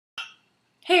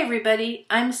Hey everybody,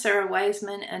 I'm Sara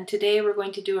Wiseman, and today we're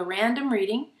going to do a random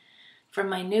reading from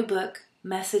my new book,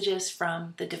 Messages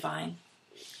from the Divine.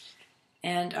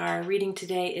 And our reading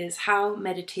today is How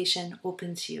Meditation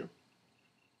Opens You.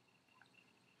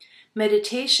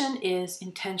 Meditation is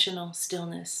intentional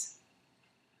stillness.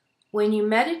 When you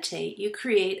meditate, you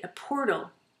create a portal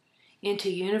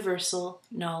into universal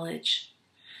knowledge.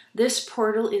 This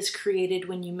portal is created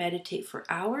when you meditate for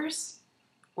hours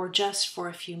or just for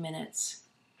a few minutes.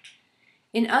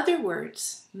 In other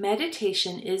words,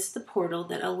 meditation is the portal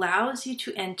that allows you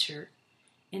to enter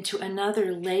into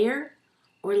another layer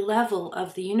or level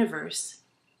of the universe.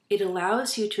 It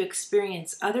allows you to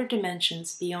experience other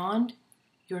dimensions beyond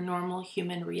your normal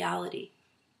human reality.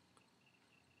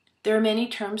 There are many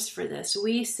terms for this.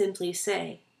 We simply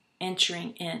say,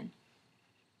 entering in.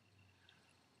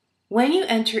 When you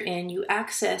enter in, you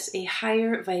access a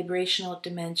higher vibrational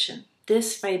dimension.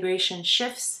 This vibration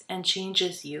shifts and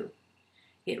changes you.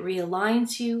 It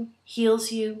realigns you,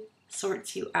 heals you,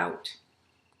 sorts you out.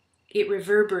 It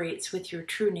reverberates with your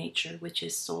true nature, which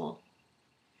is soul.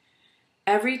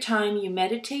 Every time you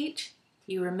meditate,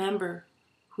 you remember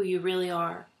who you really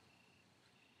are.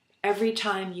 Every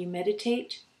time you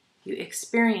meditate, you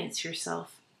experience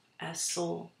yourself as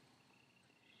soul.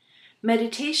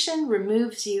 Meditation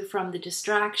removes you from the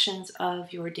distractions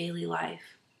of your daily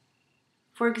life.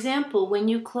 For example, when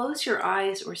you close your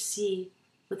eyes or see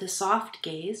with a soft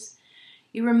gaze,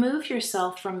 you remove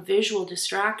yourself from visual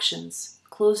distractions.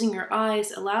 Closing your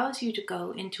eyes allows you to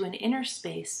go into an inner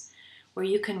space where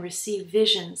you can receive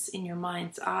visions in your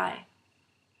mind's eye.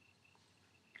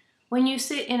 When you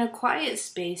sit in a quiet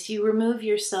space, you remove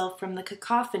yourself from the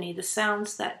cacophony, the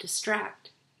sounds that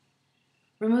distract.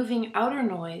 Removing outer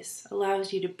noise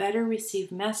allows you to better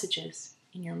receive messages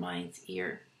in your mind's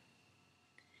ear.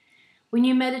 When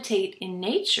you meditate in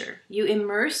nature, you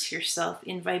immerse yourself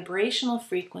in vibrational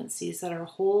frequencies that are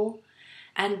whole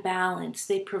and balanced.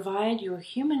 They provide your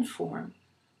human form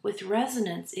with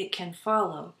resonance it can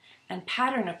follow and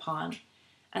pattern upon,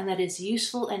 and that is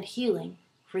useful and healing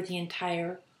for the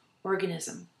entire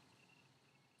organism.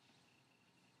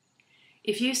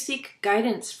 If you seek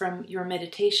guidance from your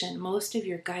meditation, most of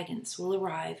your guidance will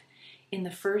arrive in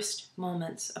the first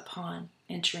moments upon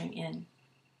entering in.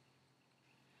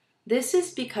 This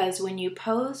is because when you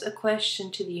pose a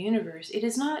question to the universe, it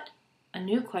is not a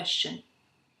new question.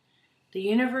 The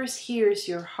universe hears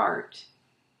your heart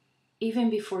even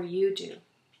before you do.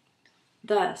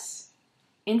 Thus,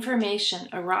 information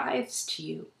arrives to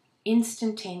you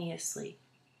instantaneously.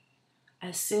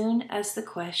 As soon as the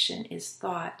question is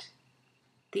thought,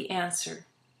 the answer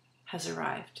has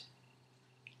arrived.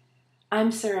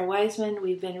 I'm Sara Wiseman.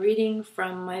 We've been reading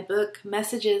from my book,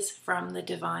 Messages from the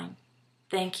Divine.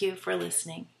 Thank you for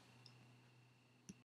listening.